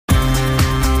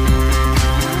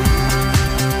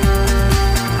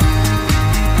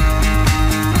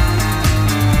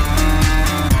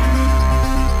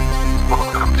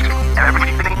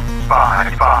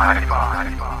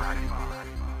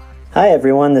Hi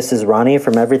everyone, this is Ronnie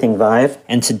from Everything Vive,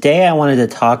 and today I wanted to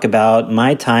talk about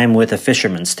my time with A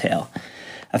Fisherman's Tale.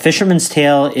 A Fisherman's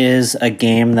Tale is a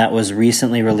game that was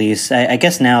recently released. I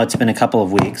guess now it's been a couple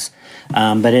of weeks,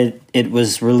 but it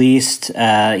was released,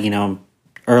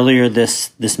 earlier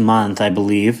this month, I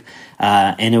believe,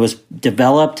 and it was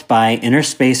developed by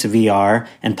Interspace VR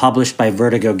and published by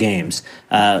Vertigo Games.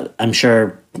 I'm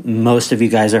sure most of you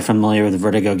guys are familiar with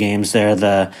Vertigo Games. They're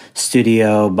the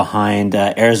studio behind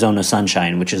Arizona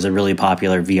Sunshine, which is a really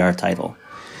popular VR title.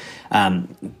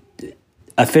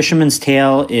 A Fisherman's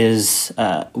Tale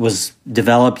was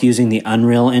developed using the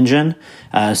Unreal Engine,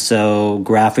 so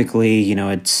graphically,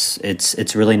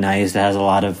 it's really nice. It has a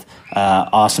lot of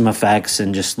awesome effects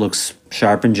and just looks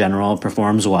sharp in general.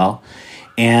 Performs well,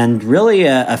 and really,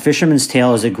 A Fisherman's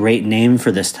Tale is a great name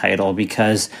for this title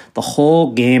because the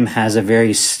whole game has a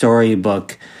very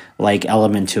storybook-like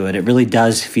element to it. It really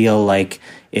does feel like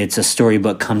it's a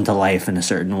storybook come to life in a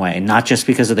certain way, not just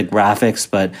because of the graphics,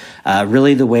 but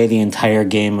really the way the entire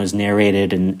game was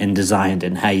narrated and designed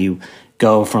and how you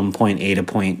go from point A to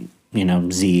point,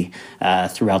 Z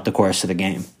throughout the course of the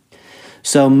game.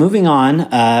 So moving on,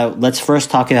 let's first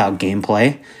talk about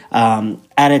gameplay.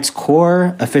 At its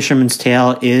core, A Fisherman's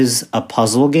Tale is a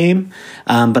puzzle game,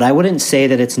 but I wouldn't say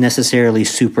that it's necessarily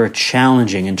super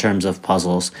challenging in terms of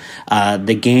puzzles.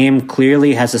 The game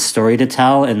clearly has a story to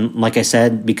tell, and like I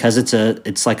said, because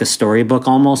it's like a storybook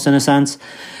almost in a sense.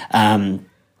 I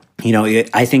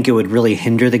think it would really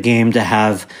hinder the game to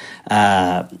have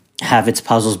its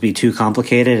puzzles be too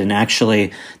complicated. And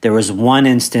actually, there was one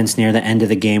instance near the end of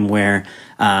the game where,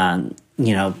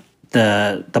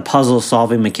 the puzzle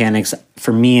solving mechanics,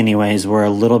 for me anyways, were a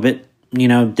little bit,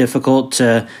 difficult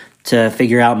to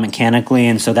figure out mechanically.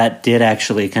 And so that did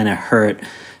actually kind of hurt,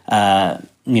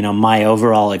 my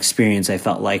overall experience, I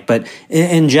felt like. But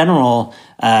in general,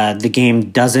 the game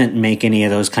doesn't make any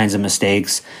of those kinds of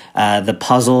mistakes. The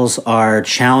puzzles are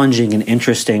challenging and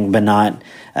interesting, but not,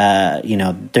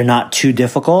 they're not too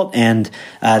difficult. And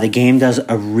the game does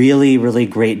a really, really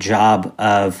great job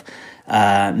of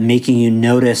making you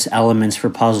notice elements for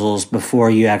puzzles before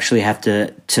you actually have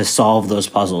to solve those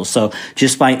puzzles. So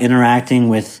just by interacting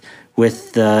with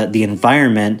the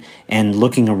environment and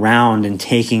looking around and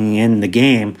taking in the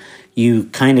game, you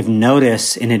kind of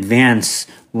notice in advance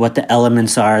what the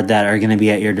elements are that are going to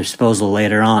be at your disposal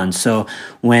later on. So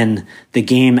when the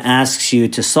game asks you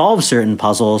to solve certain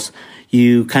puzzles,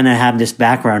 you kind of have this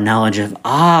background knowledge of,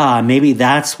 maybe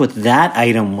that's what that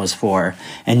item was for.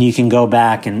 And you can go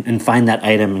back and find that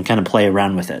item and kind of play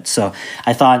around with it. So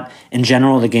I thought in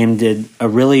general, the game did a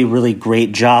really, really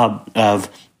great job of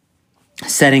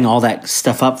setting all that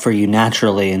stuff up for you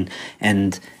naturally.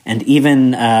 And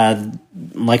even,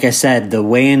 like I said, the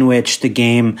way in which the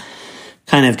game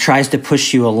kind of tries to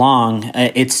push you along,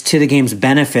 it's to the game's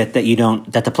benefit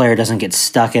that the player doesn't get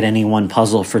stuck at any one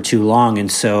puzzle for too long. And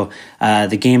so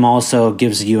the game also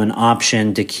gives you an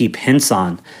option to keep hints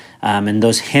on. And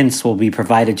those hints will be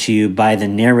provided to you by the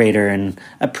narrator in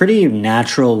a pretty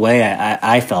natural way,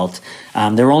 I felt.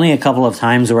 There were only a couple of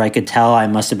times where I could tell I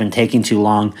must have been taking too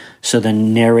long, so the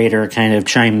narrator kind of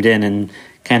chimed in and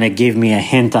kind of gave me a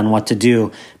hint on what to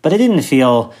do. But it didn't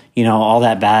feel, all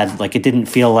that bad. Like, it didn't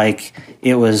feel like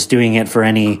it was doing it for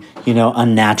any,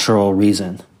 unnatural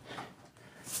reason.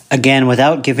 Again,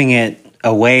 without giving it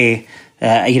away,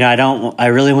 I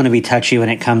really want to be touchy when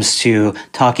it comes to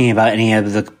talking about any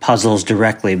of the puzzles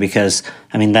directly, because,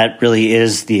 that really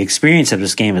is the experience of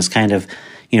this game, is kind of,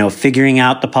 figuring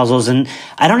out the puzzles. And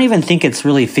I don't even think it's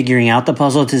really figuring out the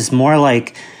puzzles. It's more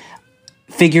like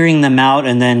figuring them out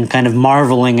and then kind of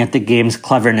marveling at the game's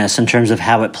cleverness in terms of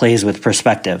how it plays with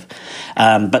perspective.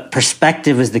 But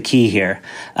perspective is the key here.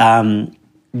 The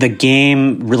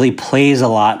game really plays a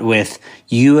lot with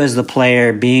you as the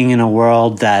player being in a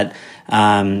world that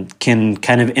can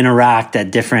kind of interact at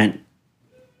different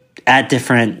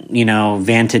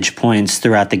vantage points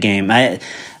throughout the game.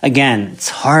 Again, it's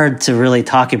hard to really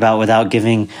talk about without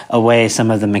giving away some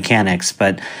of the mechanics,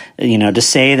 but to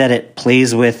say that it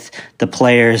plays with the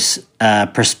player's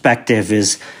perspective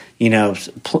is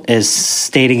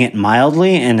stating it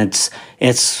mildly, and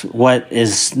it's what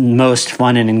is most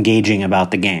fun and engaging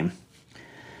about the game.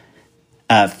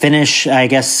 Finish, I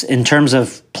guess, in terms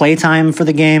of playtime for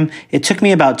the game, it took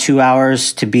me about 2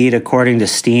 hours to beat according to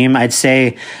Steam. I'd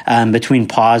say between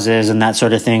pauses and that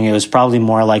sort of thing, it was probably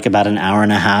more like about an hour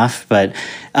and a half. But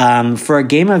For a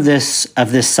game of this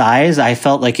size, I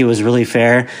felt like it was really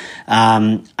fair.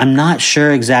 I'm not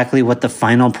sure exactly what the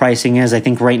final pricing is. I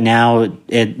think right now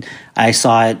I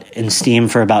saw it in Steam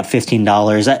for about $15.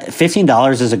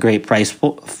 $15 is a great price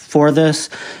for this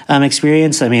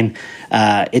experience. I mean,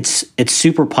 it's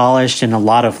super polished and a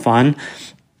lot of fun.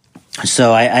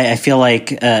 So I feel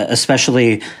like,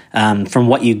 especially from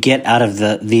what you get out of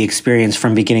the experience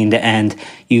from beginning to end,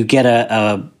 you get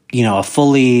a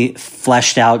fully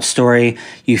fleshed out story.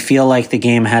 You feel like the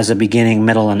game has a beginning,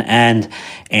 middle, and end,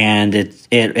 and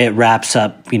it wraps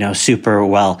up, super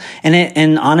well.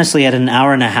 And honestly, at an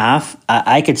hour and a half,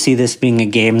 I could see this being a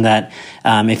game that,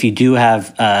 if you do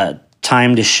have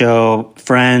time to show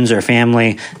friends or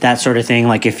family, that sort of thing,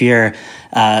 like if you're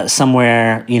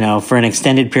somewhere, for an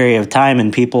extended period of time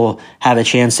and people have a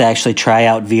chance to actually try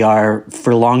out VR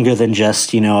for longer than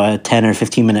just, a 10 or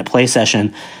 15 minute play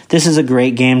session, this is a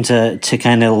great game to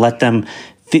kind of let them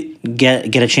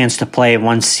get a chance to play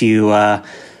once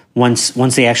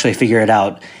they actually figure it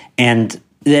out. And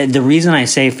the reason I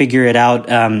say figure it out,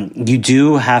 you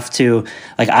do have to,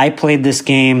 like, I played this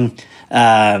game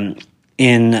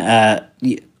in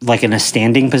a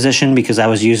standing position because I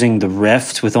was using the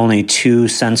Rift with only 2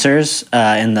 sensors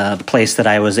in the place that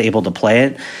I was able to play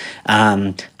it.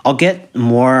 I'll get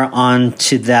more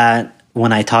onto that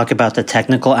when I talk about the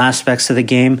technical aspects of the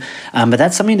game, but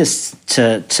that's something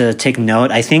to take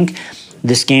note. I think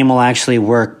this game will actually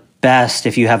work best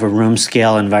if you have a room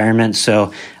scale environment.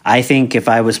 So I think if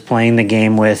I was playing the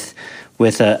game with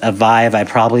a Vive, I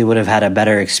probably would have had a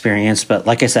better experience. But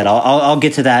like I said, I'll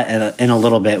get to that in a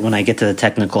little bit when I get to the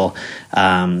technical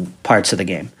parts of the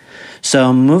game.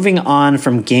 So moving on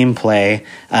from gameplay,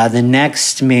 the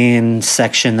next main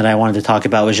section that I wanted to talk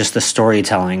about was just the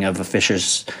storytelling of A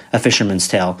Fisherman's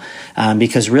Tale,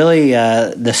 because really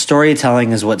the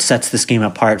storytelling is what sets this game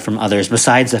apart from others.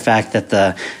 Besides the fact that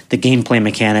the gameplay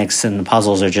mechanics and the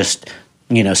puzzles are just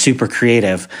super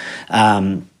creative.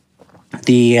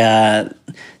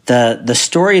 The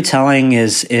storytelling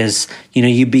is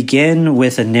you begin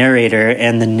with a narrator,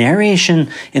 and the narration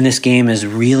in this game is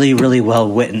really, really well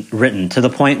written to the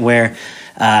point where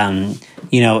the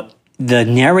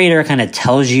narrator kind of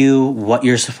tells you what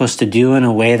you're supposed to do in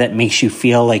a way that makes you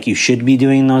feel like you should be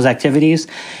doing those activities,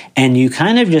 and you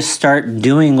kind of just start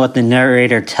doing what the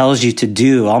narrator tells you to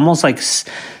do, almost like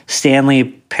Stanley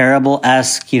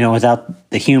Parable-esque, without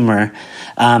the humor,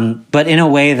 but in a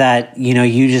way that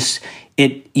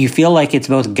you feel like it's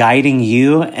both guiding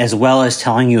you as well as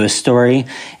telling you a story,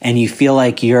 and you feel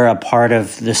like you're a part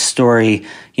of the story,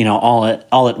 all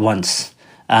at once.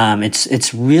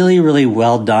 It's really, really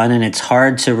well done, and it's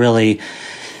hard to really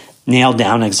nail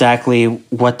down exactly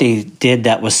what they did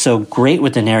that was so great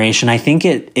with the narration. I think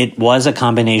it was a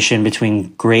combination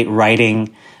between great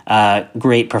writing,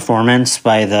 great performance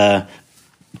by the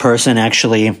person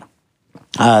actually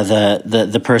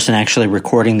the person actually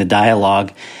recording the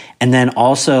dialogue, and then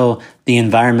also the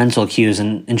environmental cues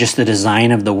and just the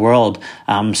design of the world,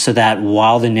 so that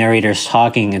while the narrator's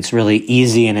talking, it's really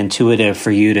easy and intuitive for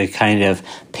you to kind of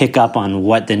pick up on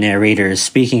what the narrator is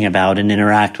speaking about and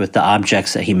interact with the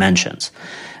objects that he mentions.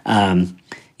 Again,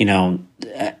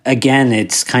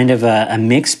 it's kind of a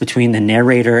mix between the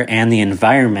narrator and the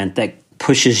environment that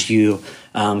pushes you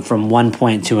from one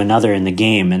point to another in the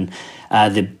game. And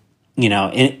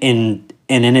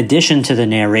in addition to the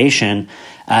narration,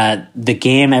 the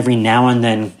game every now and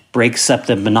then breaks up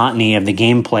the monotony of the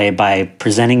gameplay by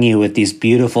presenting you with these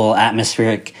beautiful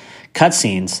atmospheric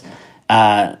cutscenes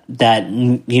that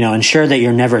ensure that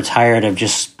you're never tired of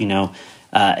just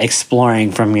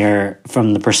exploring from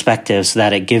the perspectives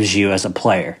that it gives you as a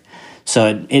player.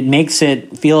 So it makes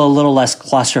it feel a little less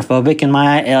claustrophobic in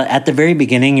my eye. At the very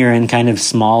beginning, you're in kind of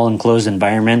small enclosed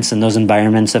environments, and those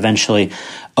environments eventually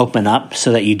open up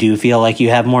so that you do feel like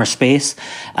you have more space.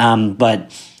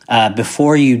 But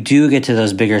before you do get to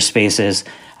those bigger spaces,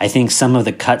 I think some of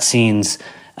the cutscenes,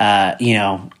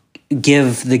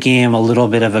 give the game a little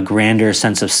bit of a grander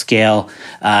sense of scale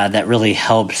that really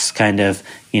helps kind of,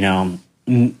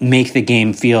 make the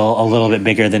game feel a little bit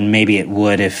bigger than maybe it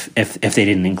would if they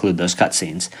didn't include those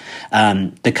cutscenes.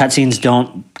 The cutscenes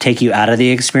don't take you out of the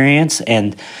experience,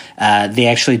 and they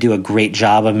actually do a great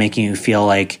job of making you feel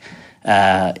like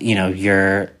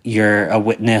you're a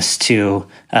witness to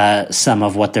some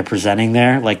of what they're presenting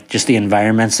there. Like, just the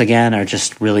environments again are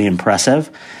just really impressive.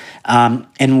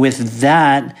 And with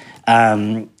that,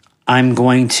 I'm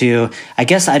going to, I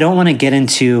guess I don't want to get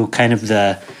into kind of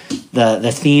the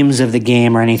themes of the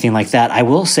game or anything like that. I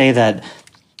will say that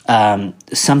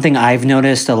something I've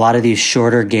noticed, a lot of these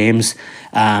shorter games,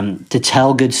 to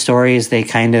tell good stories, they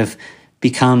kind of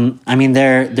become, I mean,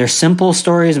 they're simple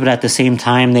stories, but at the same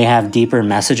time they have deeper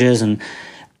messages. And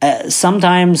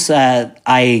sometimes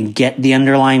I get the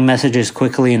underlying messages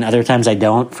quickly, and other times I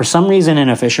don't. For some reason, in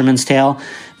A Fisherman's Tale,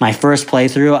 my first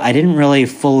playthrough, I didn't really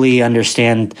fully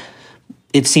understand.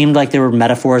 It seemed like there were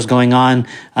metaphors going on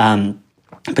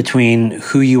between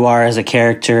who you are as a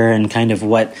character and kind of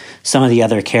what some of the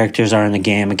other characters are in the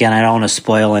game. Again, I don't want to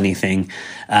spoil anything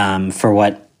for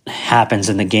what happens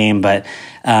in the game, but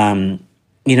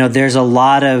there's a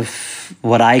lot of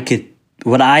what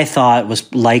I thought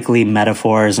was likely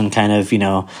metaphors and kind of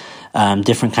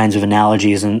different kinds of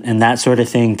analogies and that sort of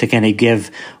thing to kind of give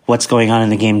what's going on in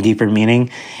the game deeper meaning.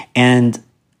 And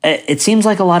it seems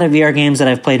like a lot of VR games that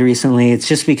I've played recently, it's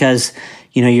just because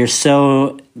you're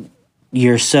so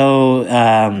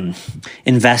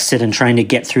invested in trying to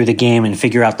get through the game and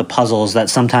figure out the puzzles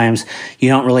that sometimes you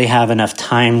don't really have enough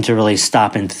time to really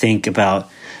stop and think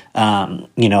about a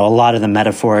lot of the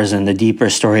metaphors and the deeper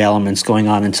story elements going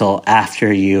on until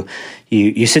after you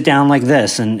sit down like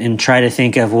this and try to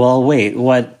think of, well, wait,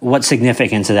 what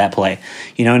significance did that play?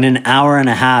 In an hour and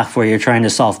a half where you're trying to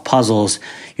solve puzzles,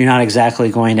 you're not exactly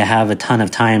going to have a ton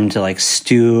of time to like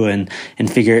stew and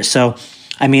figure it. So,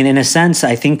 I mean, in a sense,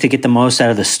 I think to get the most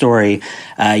out of the story,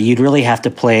 you'd really have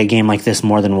to play a game like this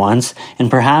more than once. And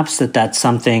perhaps that's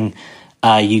something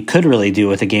you could really do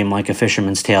with a game like A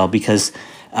Fisherman's Tale, because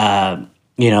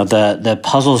the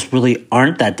puzzles really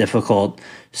aren't that difficult.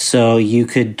 So you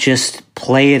could just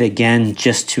play it again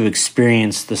just to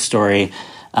experience the story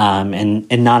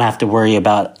and not have to worry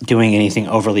about doing anything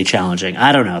overly challenging.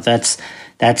 I don't know.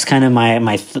 That's kind of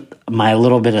my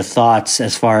little bit of thoughts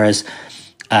as far as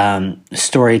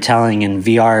storytelling and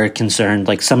VR are concerned.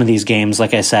 Like some of these games,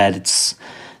 like I said, it's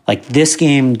like this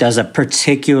game does a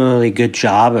particularly good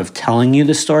job of telling you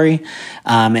the story.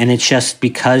 And it's just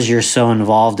because you're so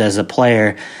involved as a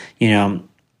player,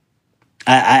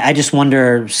 I just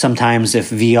wonder sometimes if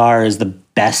VR is the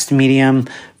best medium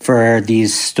for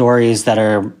these stories that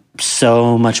are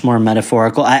so much more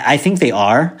metaphorical. I think they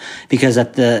are, because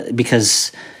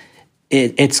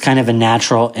it's kind of a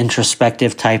natural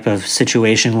introspective type of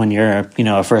situation when you're,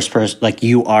 a first person, like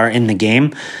you are in the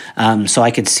game. So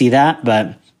I could see that,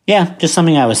 but yeah, just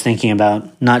something I was thinking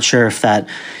about. Not sure if that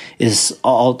is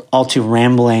all too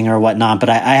rambling or whatnot, but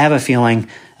I have a feeling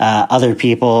other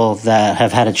people that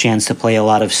have had a chance to play a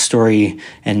lot of story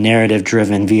and narrative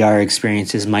driven VR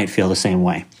experiences might feel the same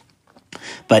way.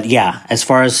 But yeah, as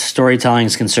far as storytelling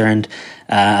is concerned,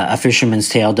 A Fisherman's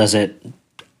Tale does it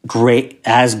great,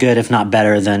 as good, if not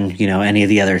better than, any of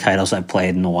the other titles I've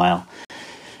played in a while.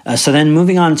 So then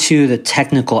moving on to the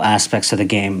technical aspects of the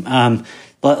game.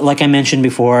 Like I mentioned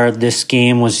before, this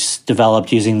game was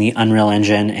developed using the Unreal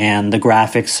Engine, and the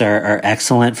graphics are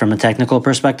excellent from a technical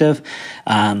perspective.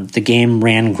 The game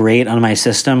ran great on my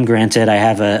system. Granted, I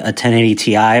have a 1080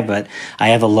 Ti, but I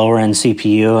have a lower-end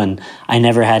CPU, and I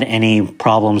never had any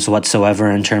problems whatsoever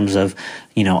in terms of,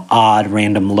 odd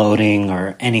random loading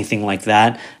or anything like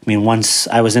that. I mean, once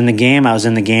I was in the game,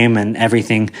 and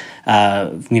everything,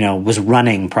 was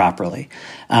running properly.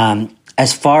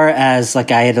 As far as,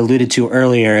 like I had alluded to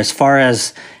earlier, as far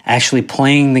as actually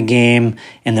playing the game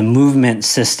and the movement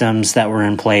systems that were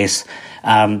in place,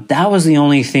 that was the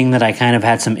only thing that I kind of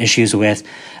had some issues with.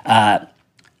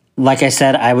 Like I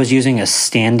said, I was using a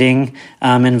standing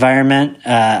environment.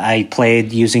 I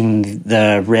played using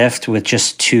the Rift with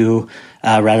just 2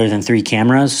 rather than 3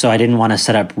 cameras, so I didn't want to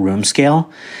set up room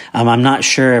scale. I'm not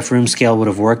sure if room scale would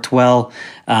have worked well,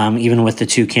 even with the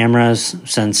 2 cameras,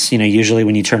 since usually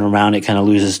when you turn around it kind of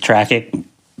loses tracking.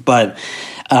 But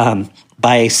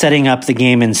by setting up the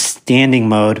game in standing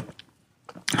mode,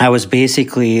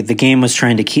 the game was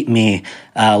trying to keep me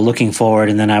looking forward,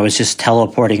 and then I was just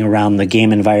teleporting around the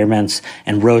game environments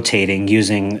and rotating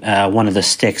using one of the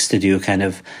sticks to do kind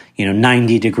of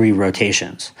 90-degree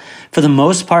rotations. For the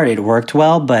most part, it worked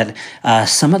well, but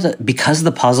because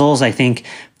the puzzles, I think,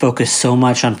 focus so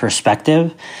much on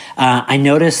perspective, I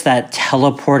noticed that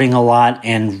teleporting a lot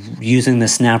and using the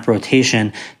snap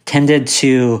rotation tended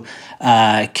to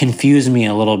confuse me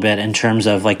a little bit in terms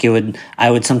of I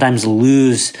would sometimes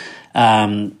lose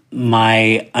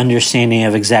my understanding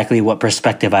of exactly what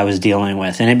perspective I was dealing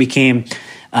with, and it became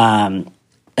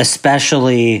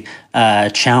especially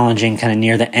challenging kind of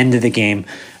near the end of the game,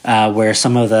 where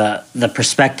some of the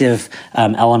perspective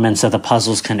elements of the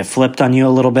puzzles kind of flipped on you a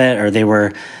little bit, or they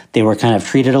were kind of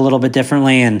treated a little bit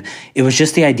differently. And it was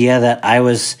just the idea that I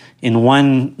was in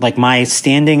one, like my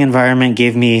standing environment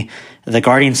the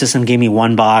Guardian system gave me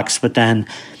one box, but then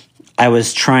I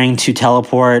was trying to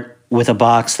teleport with a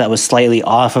box that was slightly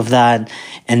off of that,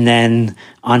 and then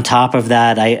on top of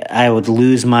that, I would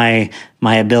lose my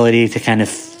ability to kind of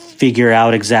figure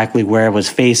out exactly where it was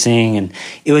facing, and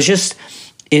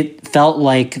it felt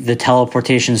like the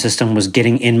teleportation system was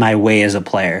getting in my way as a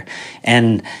player.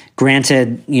 And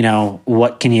granted,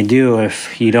 what can you do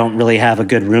if you don't really have a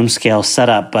good room scale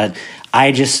setup? But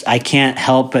I can't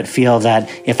help but feel that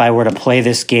if I were to play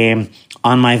this game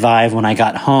on my Vive when I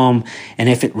got home, and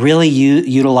if it really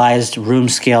utilized room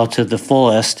scale to the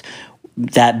fullest,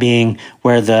 that being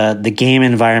where the game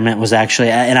environment was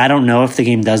actually, and I don't know if the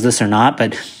game does this or not,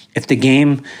 but if the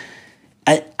game,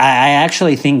 I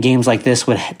actually think games like this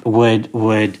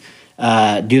would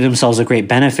do themselves a great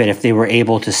benefit if they were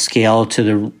able to scale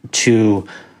to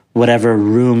whatever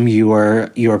room you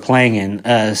were playing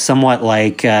in. Somewhat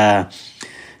like I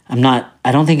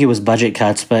don't think it was budget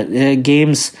cuts, but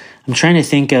games. I'm trying to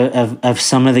think of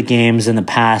some of the games in the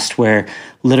past where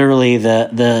literally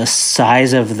the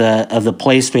size of the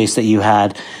play space that you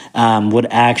had would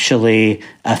actually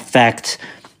affect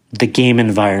the game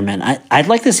environment. I'd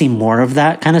like to see more of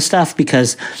that kind of stuff,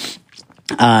 because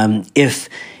if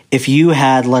you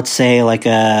had, let's say, like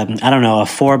a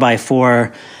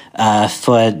 4x4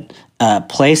 foot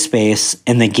play space,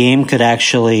 and the game could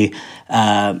actually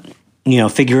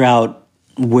figure out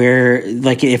where,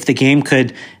 like, if the game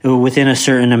could, within a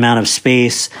certain amount of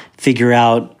space, figure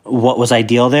out what was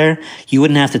ideal there, you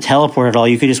wouldn't have to teleport at all.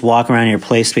 You could just walk around your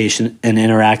play space and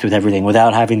interact with everything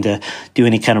without having to do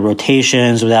any kind of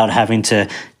rotations, without having to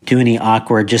do any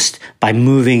awkward, just by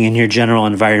moving in your general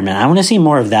environment. I want to see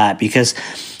more of that, because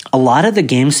a lot of the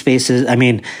game spaces, I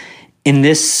mean, in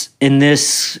A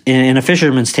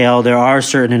Fisherman's Tale, there are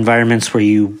certain environments where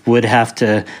you would have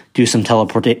to do some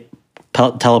teleportation,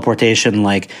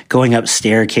 like going up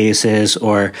staircases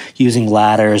or using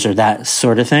ladders or that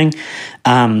sort of thing.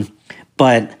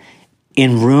 But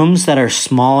in rooms that are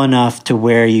small enough to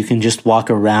where you can just walk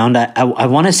around, I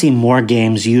want to see more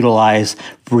games utilize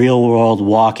real world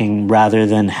walking rather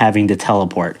than having to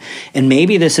teleport. And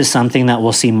maybe this is something that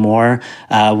we'll see more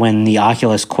when the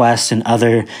Oculus Quest and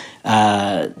other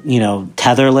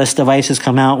tetherless devices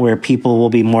come out, where people will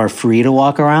be more free to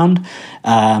walk around.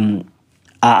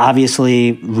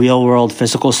 Obviously, real world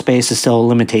physical space is still a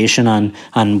limitation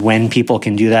on when people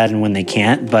can do that and when they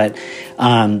can't, but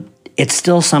it's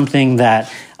still something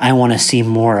that I want to see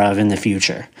more of in the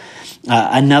future.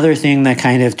 Another thing that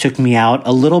kind of took me out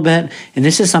a little bit, and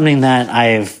this is something that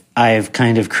I've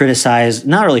kind of criticized,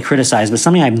 not really criticized, but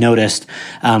something I've noticed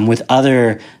with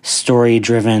other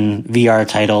story-driven VR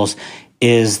titles,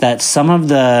 is that some of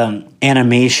the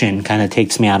animation kind of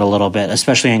takes me out a little bit,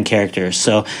 especially in characters.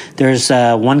 So there's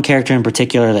one character in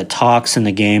particular that talks in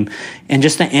the game, and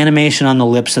just the animation on the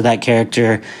lips of that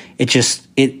character,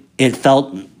 it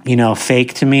felt,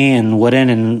 fake to me and wooden.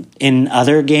 And in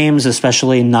other games,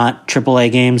 especially not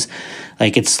AAA games,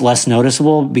 like, it's less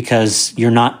noticeable because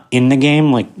you're not in the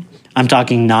game. Like, I'm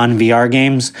talking non-VR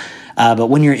games. But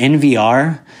when you're in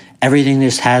VR, everything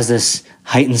just has this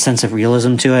heightened sense of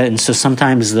realism to it. And so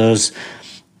sometimes those,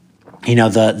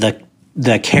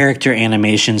 the character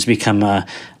animations become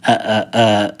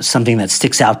something that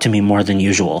sticks out to me more than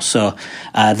usual. So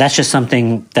that's just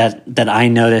something that I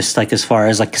noticed, like, as far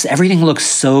as, like, because everything looks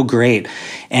so great.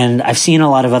 And I've seen a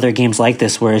lot of other games like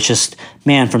this where it's just,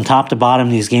 man, from top to bottom,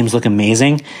 these games look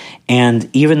amazing. And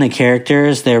even the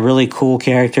characters, they're really cool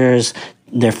characters.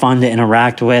 They're fun to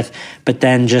interact with, but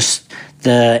then just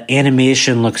the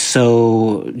animation looks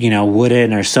so,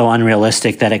 wooden or so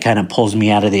unrealistic that it kind of pulls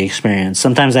me out of the experience.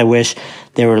 Sometimes I wish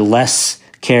there were less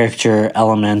character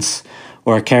elements,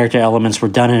 or character elements were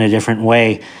done in a different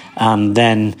way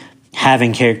than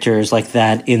having characters like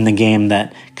that in the game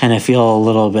that kind of feel a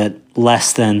little bit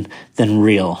less than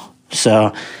real.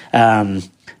 So,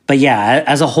 but yeah,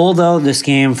 as a whole, though, this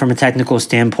game from a technical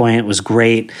standpoint was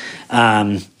great.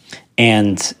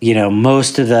 And,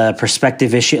 most of the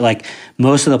perspective issue, like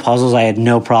most of the puzzles, I had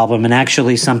no problem. And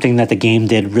actually something that the game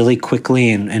did really quickly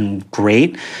and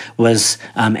great was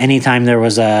anytime there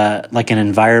was an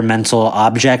environmental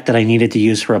object that I needed to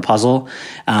use for a puzzle,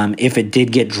 if it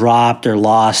did get dropped or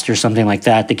lost or something like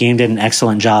that, the game did an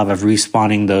excellent job of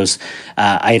respawning those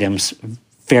items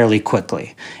fairly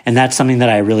quickly. And that's something that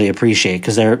I really appreciate,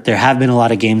 because there have been a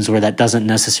lot of games where that doesn't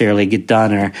necessarily get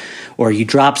done, or you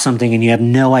drop something and you have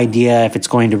no idea if it's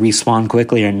going to respawn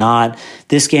quickly or not.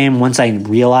 This game, once I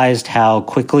realized how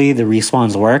quickly the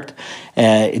respawns worked,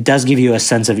 it does give you a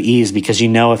sense of ease, because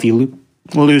if you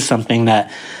lose something,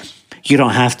 that you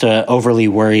don't have to overly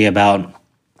worry about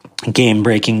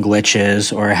game-breaking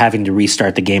glitches or having to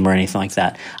restart the game or anything like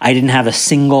that. I didn't have a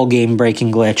single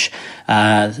game-breaking glitch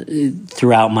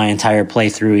throughout my entire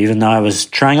playthrough, even though I was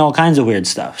trying all kinds of weird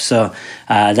stuff. So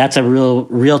that's a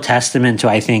real testament to,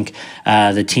 I think,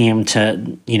 the team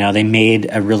to, they made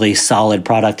a really solid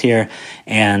product here.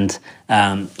 And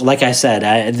like I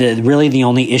said, really the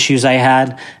only issues I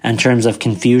had in terms of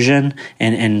confusion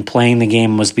and playing the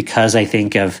game was because I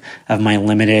think of my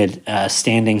limited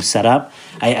standing setup.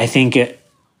 I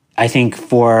think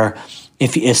for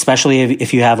especially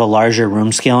if you have a larger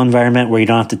room scale environment where you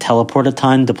don't have to teleport a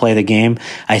ton to play the game,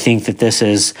 I think that this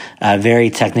is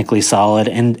very technically solid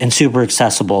and super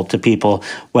accessible to people,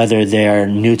 whether they're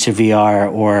new to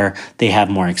VR or they have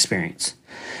more experience.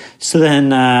 So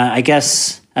then I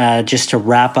guess just to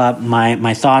wrap up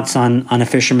my thoughts on A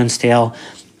Fisherman's Tale,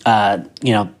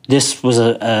 this was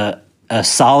a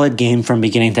solid game from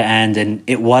beginning to end, and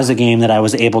it was a game that I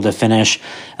was able to finish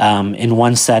in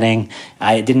one setting.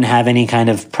 I didn't have any kind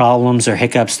of problems or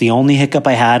hiccups. The only hiccup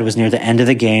I had was near the end of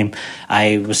the game.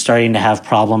 I was starting to have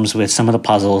problems with some of the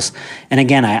puzzles. And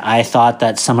again, I thought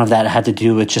that some of that had to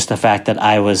do with just the fact that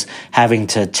I was having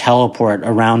to teleport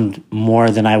around more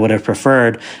than I would have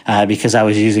preferred because I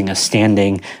was using a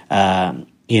standing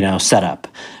setup.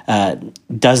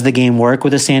 Does the game work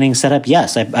with a standing setup?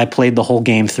 Yes, I played the whole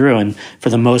game through, and for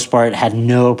the most part had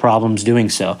no problems doing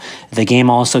so. The game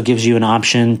also gives you an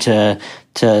option to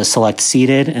select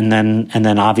seated, and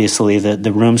then obviously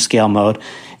the room scale mode.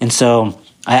 And so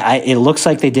it looks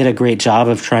like they did a great job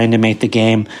of trying to make the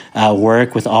game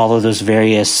work with all of those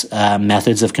various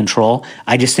methods of control.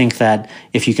 I just think that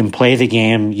if you can play the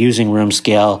game using room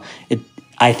scale,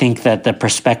 I think that the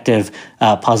perspective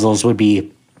puzzles would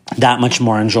be that much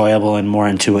more enjoyable and more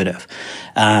intuitive.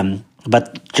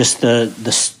 But just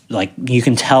you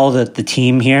can tell that the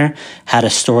team here had a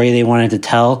story they wanted to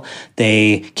tell.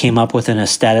 They came up with an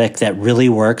aesthetic that really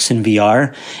works in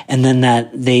VR, and then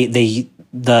that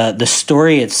the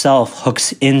story itself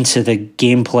hooks into the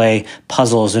gameplay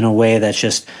puzzles in a way that's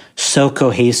just so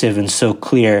cohesive and so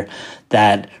clear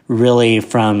that really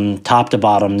from top to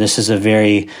bottom, this is a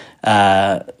very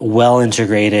well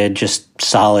integrated, just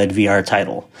solid VR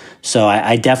title. So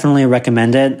I definitely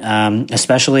recommend it,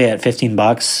 especially at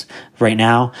 $15 right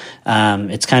now.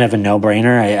 It's kind of a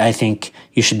no-brainer. I think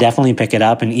you should definitely pick it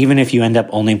up, and even if you end up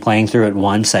only playing through it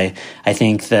once, I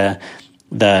think it's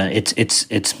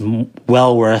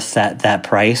well worth that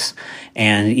price.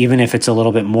 And even if it's a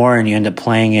little bit more, and you end up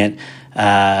playing it,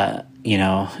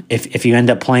 if you end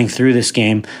up playing through this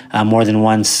game more than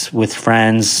once with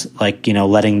friends,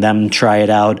 letting them try it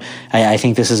out, I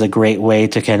think this is a great way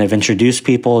to kind of introduce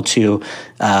people to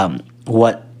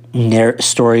what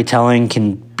storytelling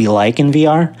can be like in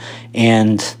VR.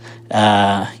 And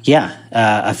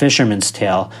A Fisherman's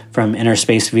Tale from Inner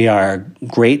Space VR,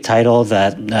 great title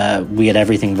that we at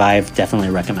Everything Vive definitely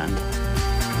recommend.